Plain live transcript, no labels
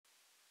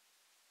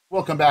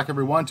Welcome back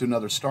everyone to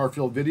another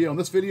STARFIELD video. In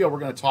this video we're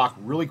going to talk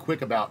really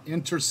quick about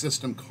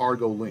inter-system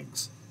cargo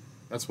links.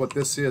 That's what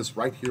this is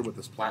right here, what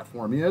this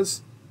platform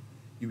is.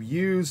 You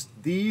use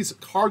these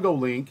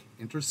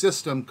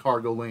inter-system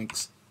cargo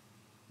links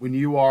when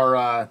you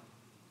are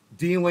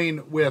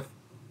dealing with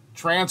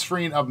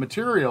transferring of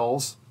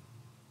materials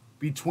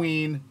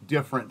between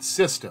different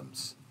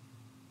systems.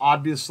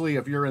 Obviously,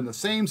 if you're in the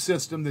same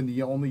system, then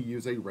you only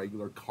use a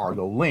regular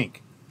cargo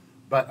link.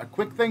 But a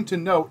quick thing to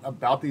note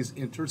about these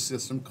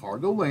inter-system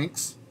cargo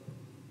links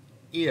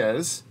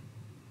is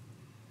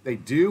they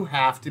do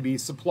have to be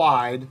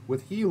supplied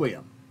with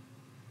helium.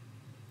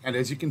 And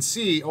as you can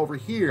see over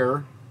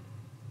here,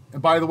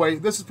 and by the way,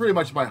 this is pretty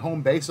much my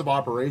home base of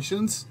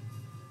operations.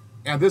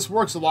 And this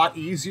works a lot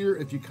easier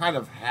if you kind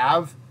of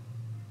have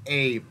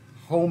a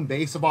home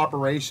base of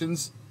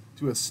operations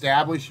to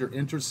establish your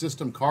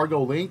inter-system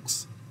cargo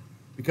links.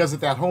 Because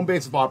at that home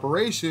base of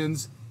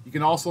operations, you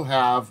can also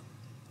have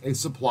a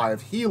supply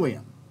of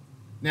helium.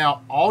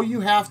 Now, all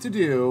you have to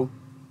do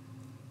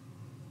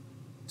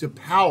to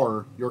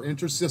power your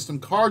inter-system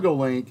cargo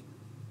link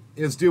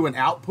is do an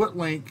output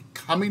link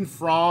coming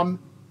from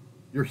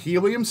your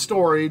helium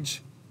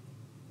storage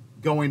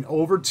going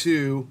over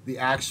to the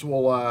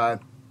actual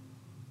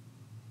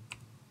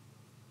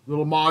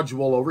little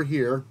module over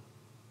here.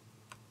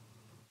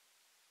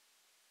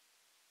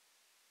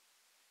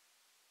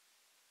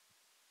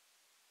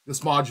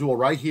 This module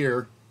right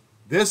here.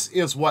 This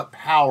is what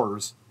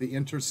powers the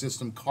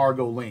inter-system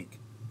cargo link,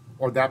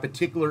 or that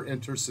particular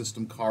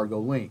inter-system cargo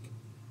link.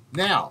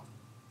 Now,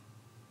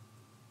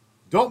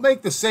 don't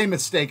make the same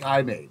mistake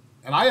I made,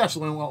 and I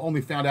actually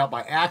only found out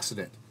by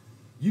accident.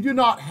 You do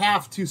not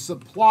have to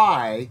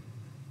supply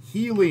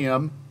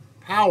helium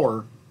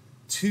power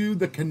to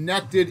the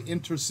connected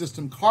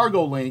inter-system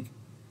cargo link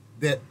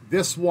that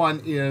this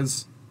one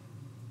is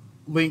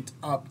linked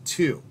up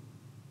to.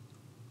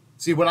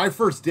 See, when I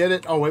first did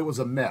it, it was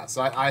a mess.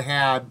 I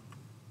had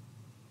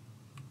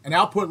an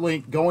output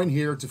link going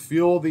here to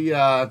fuel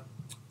the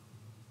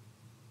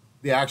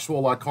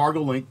actual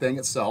cargo link thing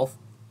itself.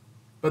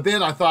 But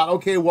then I thought,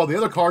 okay, well, the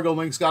other cargo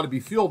link's got to be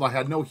fueled. I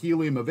had no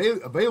helium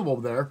available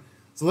there.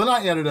 So then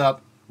I ended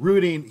up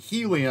routing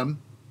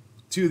helium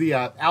to the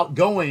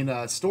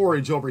outgoing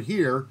storage over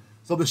here.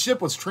 So the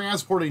ship was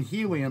transporting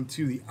helium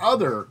to the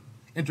other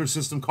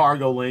inter-system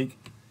cargo link.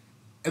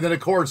 And then, of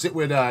course, it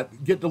would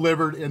get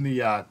delivered in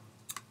the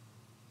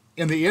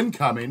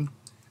incoming.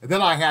 And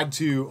then I had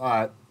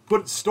to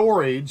put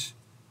storage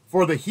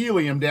for the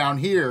helium down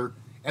here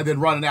and then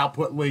run an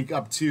output link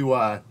up to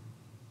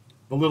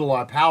the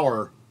little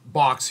power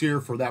box here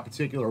for that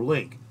particular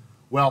link.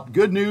 Well,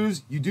 good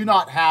news, you do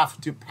not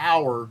have to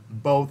power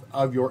both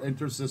of your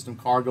inter-system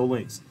cargo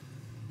links.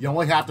 You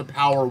only have to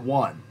power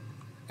one.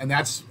 And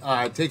that's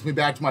takes me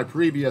back to my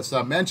previous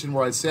mention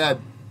where I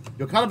said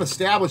you'll kind of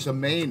establish a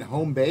main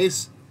home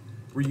base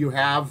where you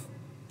have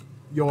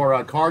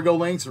your cargo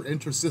links or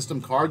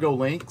inter-system cargo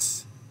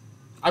links.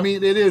 I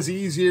mean, it is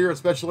easier,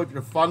 especially if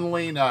you're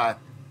funneling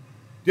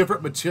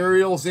different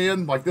materials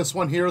in. Like this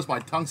one here is my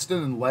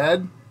tungsten and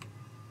lead.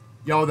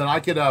 Then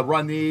I could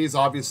run these,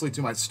 obviously,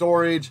 to my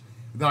storage.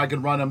 Then I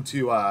can run them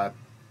to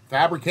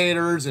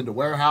fabricators, into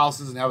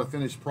warehouses, and have a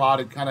finished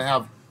product. Kind of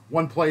have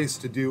one place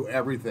to do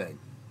everything.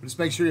 But just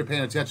make sure you're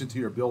paying attention to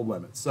your build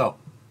limits. So,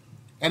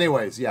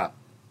 anyways, yeah.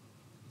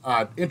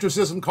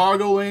 Inter-system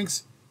cargo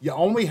links, you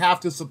only have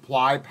to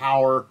supply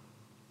power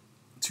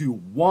to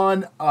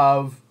one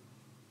of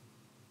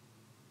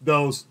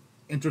those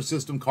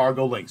inter-system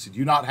cargo links. You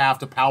do not have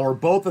to power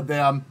both of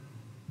them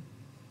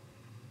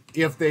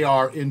if they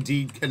are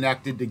indeed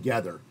connected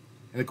together.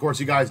 And of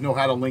course, you guys know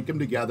how to link them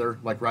together,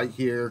 like right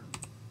here.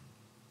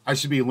 I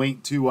should be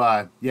linked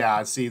to,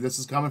 yeah, see, this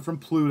is coming from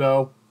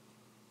Pluto.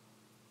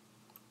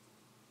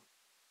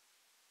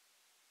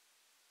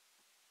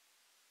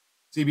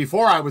 See,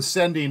 before I was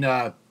sending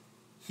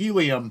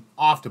helium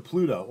off to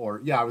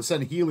Pluto, I was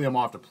sending helium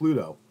off to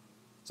Pluto.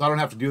 So I don't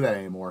have to do that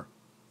anymore.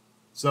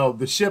 So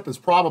the ship is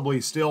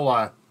probably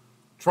still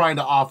trying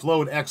to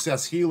offload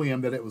excess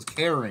helium that it was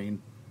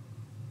carrying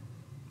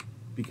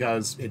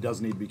because it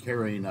doesn't need to be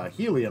carrying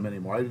helium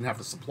anymore. I didn't have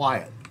to supply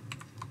it.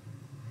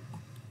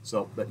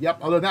 So, but yep,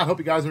 other than that, I hope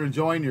you guys are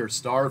enjoying your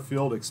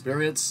STARFIELD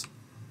experience.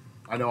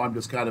 I know I'm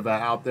just kind of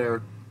out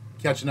there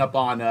catching up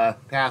on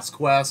past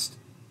quests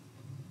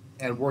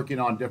and working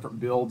on different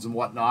builds and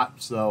whatnot.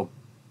 So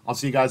I'll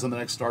see you guys on the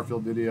next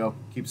STARFIELD video.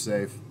 Keep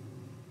safe.